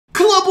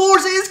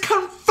Wars is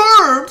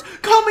confirmed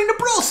coming to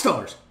Brawl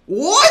Stars.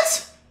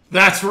 What?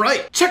 That's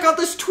right. Check out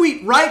this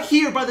tweet right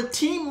here by the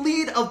team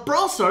lead of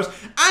Brawl Stars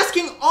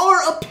asking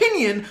our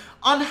opinion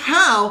on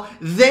how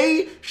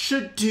they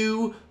should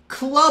do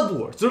Club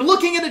Wars. They're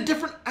looking into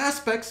different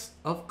aspects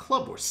of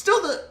Club Wars.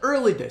 Still the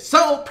early days,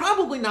 so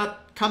probably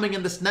not coming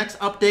in this next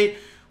update,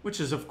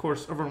 which is, of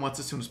course, everyone wants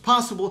as soon as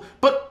possible,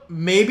 but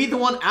maybe the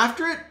one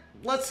after it.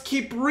 Let's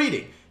keep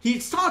reading.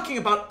 He's talking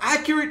about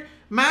accurate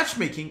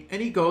matchmaking,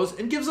 and he goes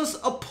and gives us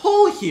a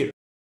poll here.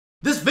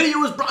 This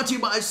video is brought to you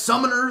by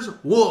Summoners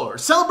War,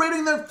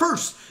 celebrating their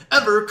first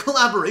ever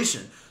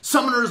collaboration,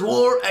 Summoners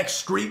War X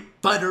Street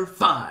Fighter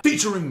V,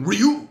 featuring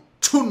Ryu,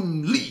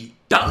 Chun-Li,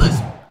 Dallas,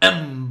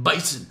 M.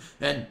 Bison,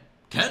 and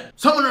Ken.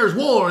 Summoners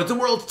War is the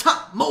world's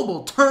top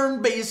mobile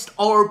turn-based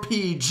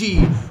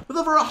RPG with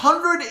over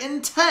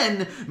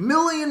 110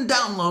 million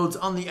downloads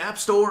on the App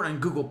Store and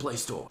Google Play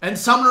Store. And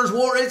Summoners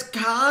War is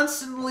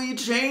constantly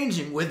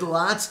changing with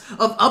lots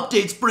of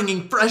updates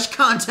bringing fresh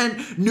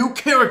content, new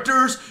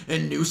characters,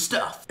 and new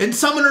stuff. In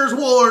Summoners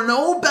War,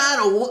 no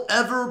battle will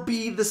ever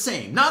be the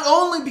same, not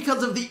only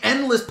because of the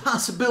endless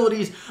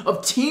possibilities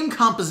of team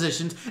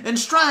compositions and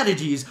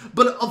strategies,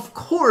 but of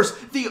course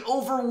the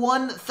over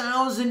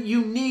 1,000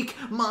 unique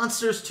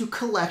monsters to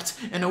collect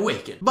and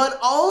awaken. But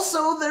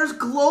also there's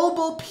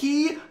global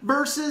P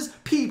versus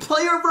P,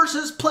 player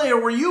versus player,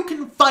 where you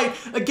can fight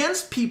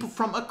against people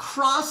from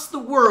across the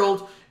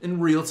world in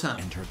real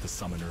time. Enter the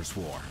Summoners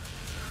War.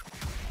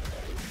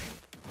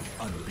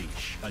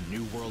 Unleash a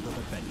new world of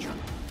adventure.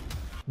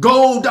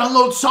 Go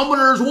download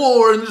Summoners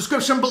War in the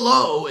description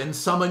below and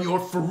summon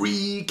your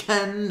free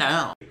Ken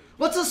now.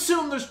 Let's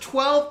assume there's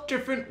 12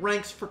 different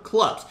ranks for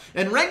clubs,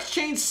 and ranks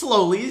change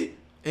slowly,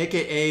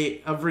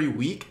 aka every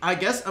week. I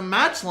guess a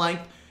match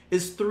length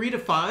is 3 to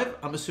 5.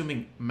 I'm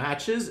assuming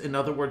matches, in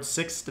other words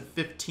 6 to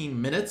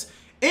 15 minutes.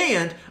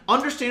 And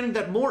understanding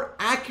that more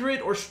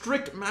accurate or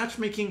strict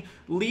matchmaking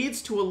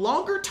leads to a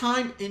longer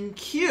time in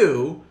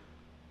queue.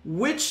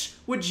 Which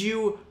would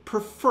you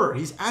prefer?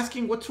 He's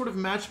asking what sort of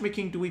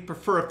matchmaking do we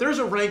prefer? If there's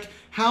a rank,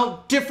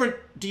 how different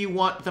do you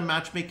want the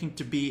matchmaking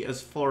to be as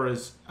far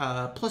as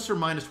plus or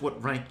minus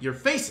what rank you're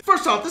facing?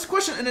 First off, this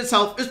question in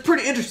itself is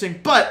pretty interesting,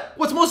 but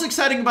what's most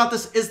exciting about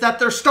this is that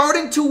they're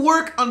starting to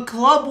work on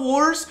Club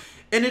Wars,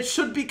 and it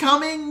should be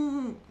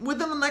coming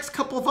within the next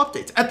couple of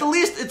updates. At the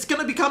least, it's going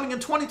to be coming in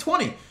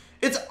 2020.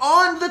 It's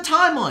on the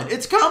timeline.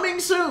 It's coming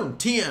soon,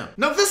 TM.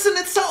 Now, this in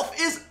itself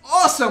is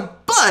awesome,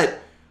 but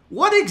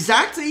what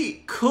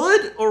exactly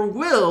could or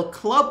will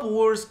Club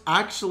Wars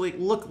actually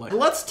look like?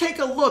 Let's take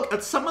a look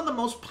at some of the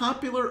most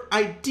popular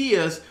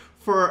ideas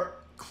for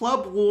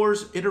Club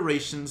Wars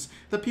iterations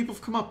that people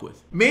have come up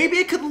with. Maybe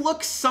it could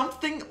look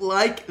something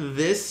like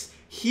this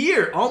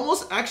here,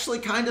 almost actually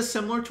kind of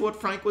similar to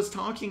what Frank was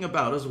talking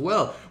about as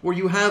well, where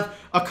you have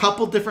a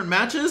couple different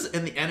matches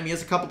and the enemy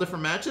has a couple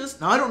different matches.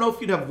 Now, I don't know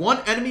if you'd have one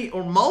enemy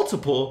or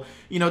multiple,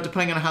 you know,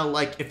 depending on how,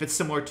 like, if it's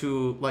similar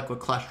to, like, what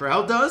Clash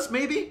Royale does,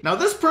 maybe. Now,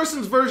 this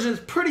person's version is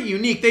pretty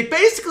unique. They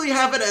basically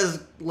have it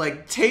as,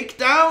 like,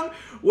 takedown,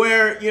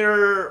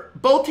 where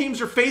both teams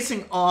are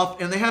facing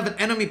off and they have an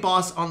enemy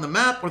boss on the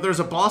map, or there's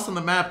a boss on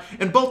the map,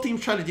 and both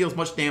teams try to deal as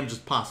much damage as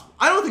possible.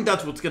 I don't think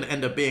that's what's going to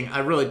end up being.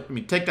 I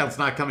mean, takedown's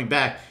not coming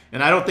back,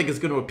 and I don't think it's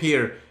going to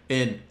appear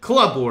in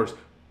Club Wars,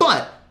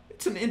 but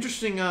it's an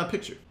interesting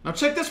picture. Now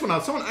check this one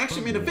out. Someone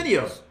actually made a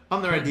video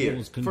on their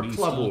idea for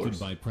Club Wars.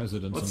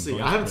 Let's see.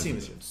 I haven't seen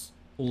this yet.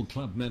 All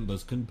club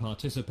members can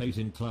participate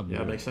in Club Wars.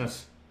 Yeah, makes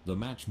sense. The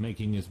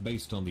matchmaking is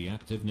based on the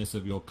activeness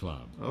of your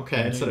club.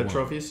 Okay, instead of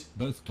trophies?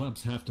 Both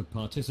clubs have to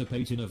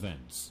participate in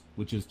events,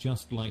 which is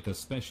just like a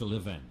special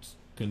event,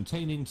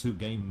 containing 2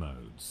 game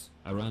modes,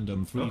 a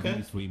random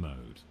 3v3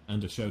 mode,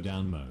 and a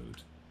showdown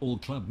mode. All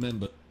club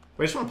members...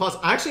 Wait, I just want to pause.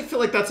 I actually feel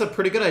like that's a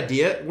pretty good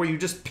idea, where you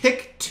just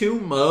pick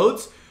 2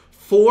 modes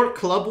for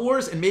Club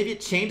Wars, and maybe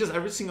it changes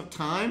every single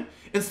time.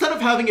 Instead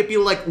of having it be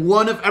like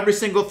one of every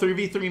single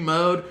 3v3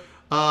 mode,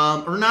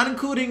 or not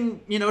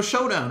including, you know,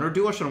 Showdown or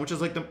Duo Showdown, which is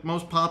like the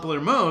most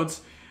popular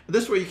modes.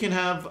 This way you can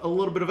have a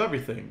little bit of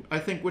everything, I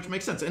think, which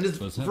makes sense. And it's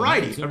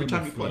variety every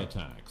time you play.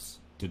 Attacks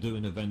to do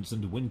in events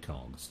and win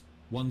cogs.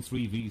 1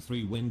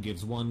 3v3 win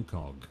gives 1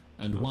 cog,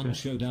 and 1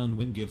 Showdown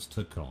win gives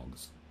 2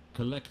 cogs.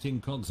 Collecting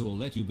cogs will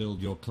let you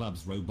build your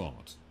club's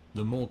robot.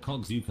 The more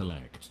cogs you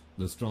collect,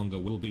 the stronger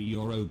will be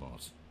your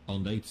robot.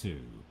 On day 2,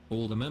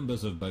 all the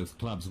members of both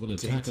clubs will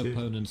attack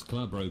opponent's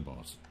club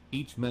robot.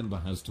 Each member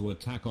has to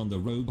attack on the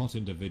robot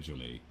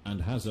individually,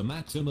 and has a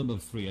maximum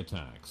of 3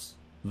 attacks.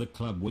 The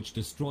club which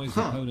destroys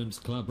opponent's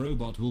club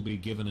robot will be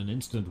given an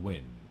instant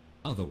win.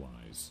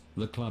 Otherwise,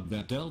 the club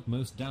that dealt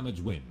most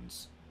damage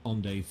wins.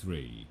 On day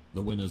 3,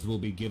 the winners will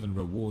be given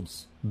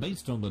rewards,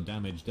 based on the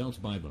damage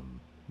dealt by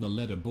them. The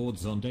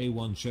leaderboards on day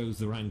 1 shows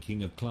the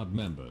ranking of club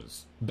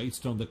members,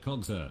 based on the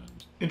cogs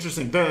earned.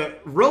 Interesting. The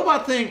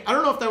robot thing, I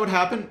don't know if that would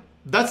happen.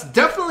 That's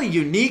definitely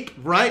unique,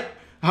 right?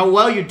 How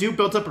well you do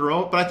build up a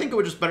robot, but I think it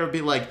would just better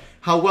be like,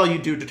 how well you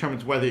do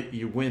determines whether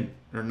you win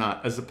or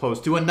not, as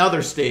opposed to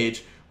another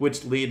stage,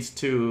 which leads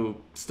to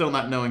still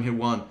not knowing who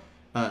won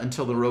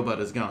until the robot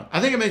is gone. I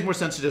think it makes more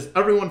sense to just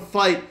everyone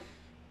fight,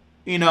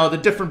 you know, the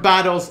different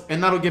battles,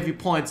 and that'll give you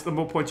points. The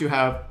more points you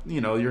have,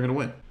 you know, you're gonna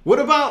win. What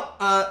about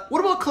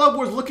Club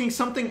Wars looking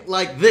something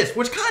like this,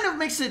 which kind of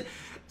makes it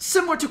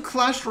similar to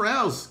Clash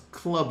Royale's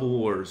Club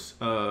Wars,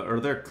 or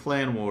their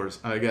Clan Wars,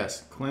 I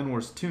guess. Clan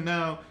Wars 2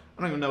 now.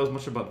 I don't even know as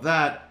much about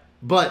that,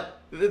 but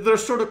their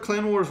sort of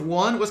Clan Wars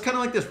 1 was kind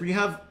of like this, where you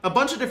have a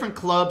bunch of different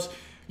clubs.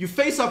 You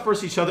face off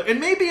versus each other, and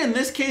maybe in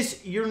this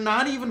case, you're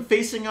not even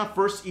facing off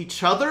versus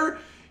each other.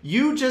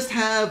 You just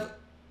have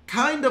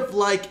kind of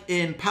like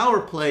in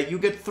Power Play, you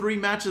get 3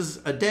 matches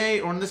a day,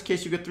 or in this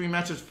case, you get 3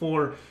 matches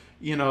for,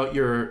 you know,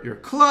 your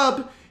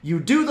club. You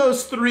do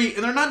those 3,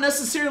 and they're not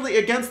necessarily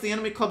against the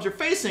enemy clubs you're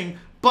facing,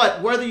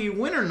 but whether you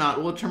win or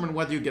not will determine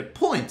whether you get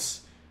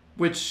points,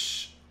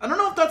 which I don't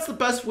know if that's the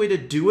best way to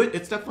do it.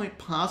 It's definitely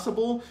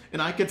possible,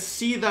 and I could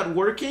see that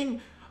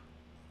working.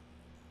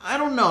 I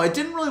don't know. It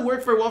didn't really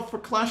work very well for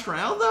Clash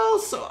Royale, though,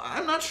 so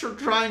I'm not sure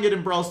trying it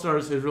in Brawl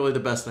Stars is really the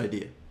best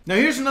idea. Now,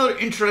 here's another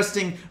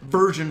interesting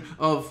version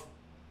of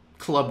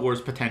Club Wars,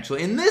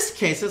 potentially. In this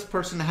case, this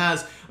person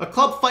has a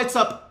club fights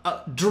up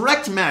a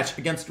direct match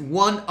against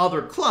one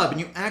other club, and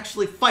you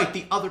actually fight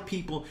the other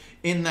people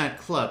in that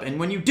club. And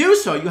when you do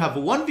so, you have a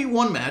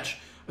 1v1 match,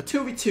 a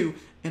 2v2,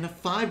 and a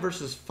 5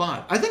 versus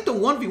 5. I think the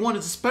 1v1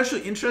 is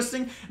especially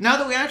interesting now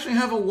that we actually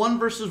have a 1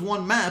 versus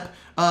 1 map,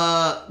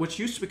 which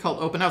used to be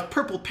called Open House,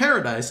 Purple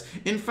Paradise,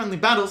 in friendly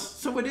battles,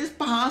 so it is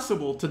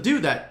possible to do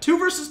that. 2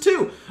 versus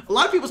 2. A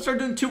lot of people start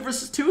doing 2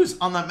 versus 2s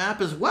on that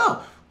map as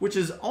well, which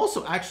is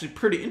also actually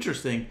pretty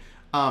interesting.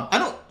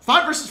 5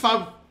 versus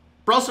 5,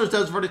 Brawl Stars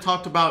devs have already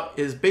talked about,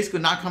 is basically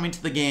not coming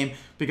to the game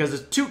because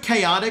it's too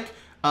chaotic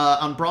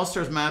on Brawl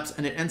Stars maps,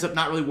 and it ends up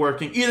not really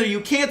working. Either you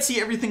can't see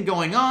everything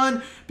going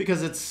on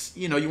because it's,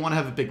 you know, you want to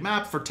have a big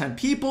map for 10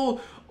 people,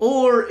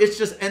 or it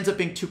just ends up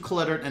being too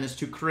cluttered and it's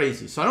too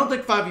crazy. So I don't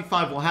think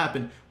 5v5 will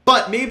happen,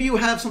 but maybe you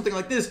have something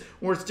like this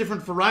where it's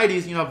different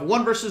varieties. You have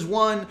 1 versus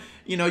 1,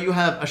 you know, you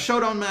have a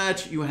showdown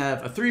match, you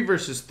have a 3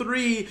 versus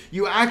 3,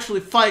 you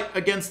actually fight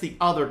against the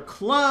other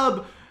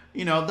club.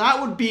 You know, that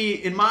would be,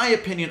 in my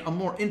opinion, a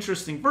more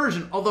interesting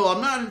version, although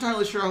I'm not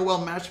entirely sure how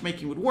well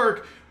matchmaking would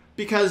work,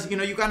 because, you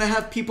know, you got to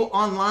have people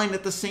online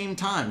at the same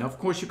time. Now, of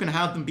course, you can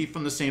have them be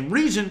from the same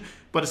region,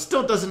 but it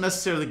still doesn't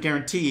necessarily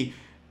guarantee,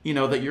 you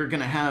know, that you're going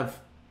to have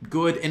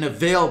good and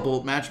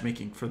available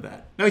matchmaking for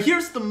that. Now,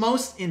 here's the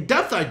most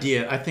in-depth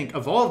idea, I think,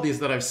 of all of these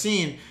that I've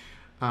seen.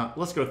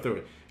 Let's go through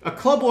it. A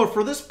club war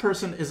for this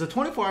person is a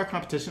 24-hour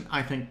competition.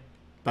 I think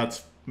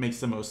that makes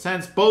the most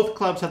sense. Both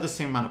clubs have the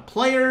same amount of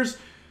players.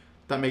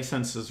 That makes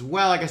sense as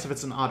well. I guess if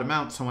it's an odd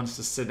amount, someone has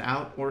to sit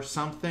out or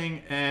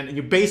something, and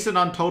you base it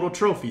on total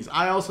trophies.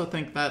 I also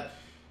think that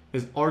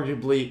is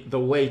arguably the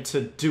way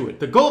to do it.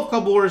 The goal of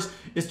Club Wars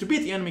is to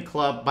beat the enemy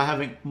club by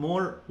having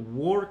more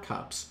War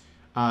Cups.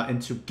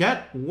 And to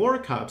get War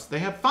Cups, they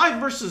have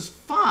 5 versus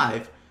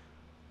 5.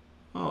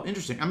 Oh,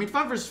 interesting. I mean,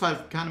 5 versus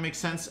 5 kind of makes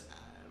sense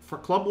for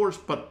Club Wars,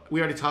 but we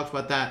already talked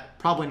about that.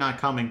 Probably not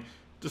coming.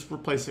 Just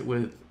replace it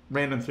with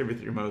random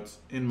 3v3 modes,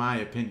 in my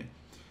opinion.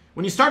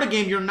 When you start a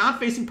game, you're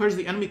not facing players of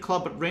the enemy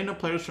club, but random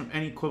players from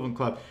any equivalent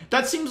club.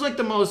 That seems like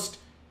the most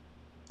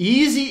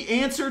easy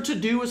answer to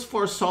do as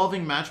far as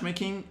solving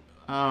matchmaking,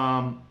 but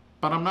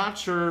I'm not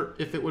sure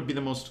if it would be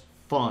the most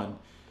fun.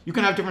 You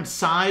can have different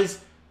size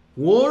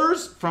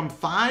wars from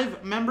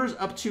 5 members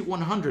up to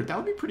 100. That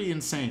would be pretty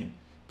insane,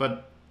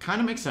 but kind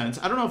of makes sense.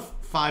 I don't know if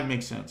 5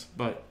 makes sense,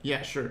 but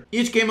yeah, sure.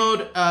 Each game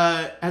mode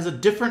has a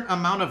different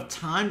amount of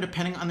time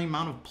depending on the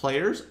amount of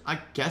players. I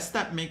guess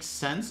that makes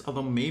sense,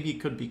 although maybe it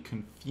could be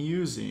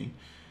confusing.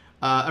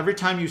 Every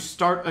time you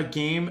start a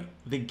game,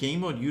 the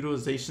game mode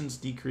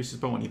utilizations decreases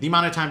by 1. The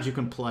amount of times you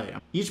can play.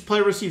 Each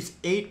player receives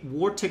 8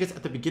 war tickets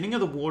at the beginning of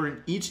the war,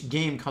 and each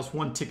game costs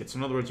 1 ticket. So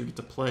in other words, you get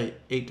to play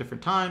 8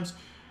 different times.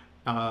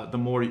 The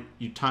more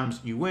times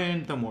you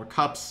win, the more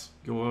cups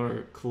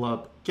your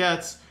club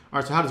gets. All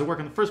right, so how does it work?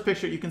 In the first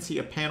picture, you can see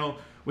a panel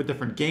with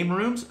different game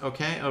rooms.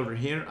 Okay, over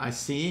here, I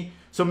see.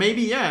 So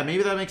maybe, yeah,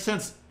 maybe that makes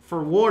sense.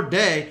 For War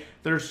Day,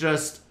 there's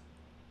just,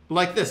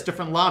 like this,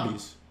 different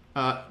lobbies,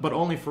 but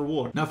only for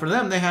War. Now, for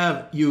them, they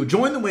have, you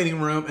join the waiting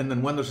room, and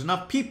then when there's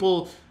enough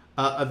people,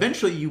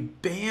 eventually you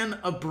ban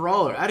a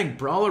brawler. Adding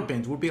brawler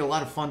bans would be a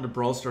lot of fun to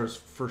Brawl Stars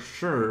for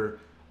sure,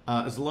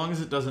 as long as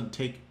it doesn't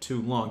take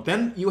too long.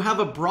 Then you have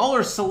a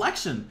brawler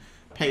selection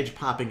page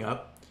popping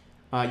up.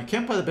 You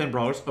can't play the banned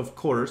brawlers, of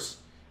course.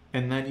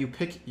 And then you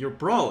pick your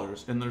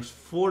brawlers, and there's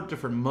 4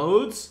 different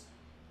modes.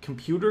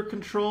 Computer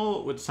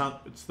control, which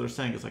they're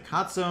saying is like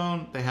hot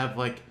zone. They have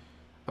like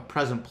a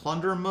present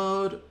plunder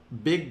mode,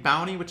 big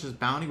bounty, which is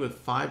bounty with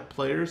 5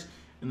 players,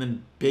 and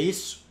then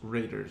base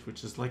raiders,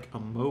 which is like a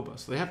MOBA.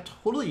 So they have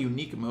totally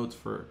unique modes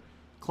for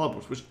Club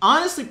Wars, which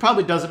honestly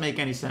probably doesn't make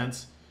any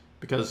sense,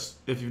 because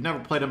if you've never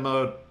played a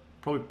mode,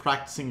 probably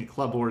practicing at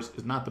Club Wars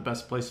is not the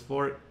best place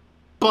for it.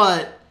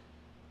 But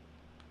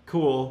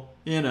cool,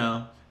 you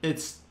know.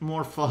 It's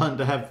more fun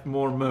to have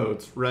more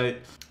modes,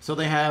 right? So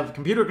they have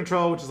computer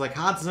control, which is like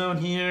hot zone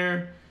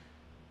here.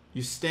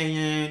 You stay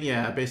in,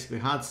 yeah, basically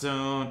hot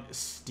zone.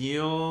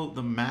 Steal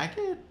the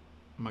maggot?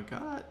 Oh my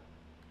god.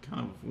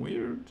 kind of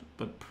weird,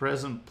 but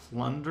present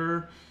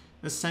plunder,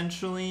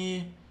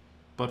 essentially.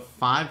 But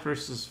 5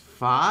 versus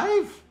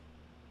 5?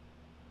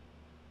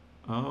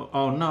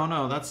 Oh,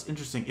 no, that's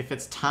interesting. If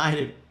it's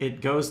tied,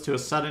 it goes to a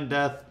sudden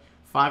death,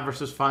 5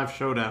 versus 5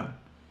 showdown.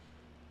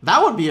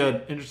 That would be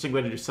an interesting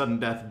way to do sudden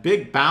death.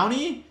 Big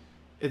bounty?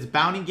 It's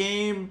bounty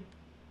game,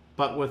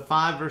 but with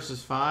 5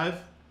 versus 5.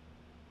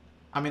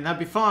 I mean, that'd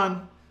be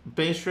fun.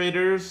 Base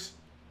raiders.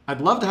 I'd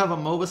love to have a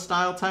MOBA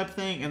style type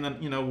thing, and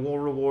then, you know,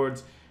 war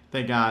rewards.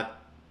 They got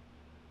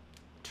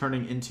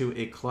turning into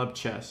a club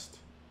chest,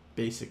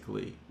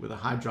 basically, with a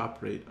high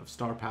drop rate of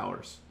star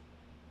powers.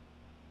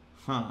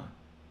 Huh.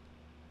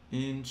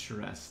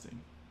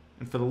 Interesting.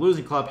 And for the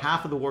losing club,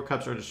 half of the war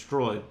cups are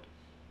destroyed.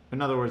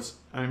 In other words,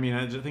 I mean,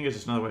 I think it's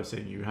just another way of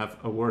saying you have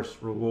a worse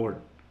reward.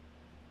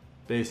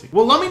 Basic.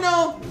 Well, let me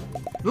know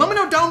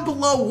down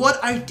below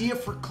what idea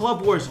for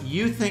Club Wars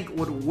you think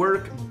would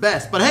work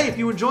best. But hey, if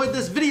you enjoyed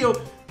this video,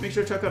 make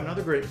sure to check out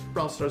another great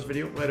Brawl Stars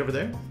video right over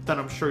there that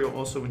I'm sure you'll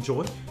also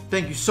enjoy.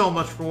 Thank you so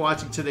much for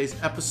watching today's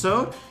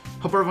episode.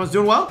 Hope everyone's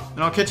doing well,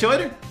 and I'll catch you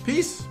later.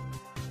 Peace.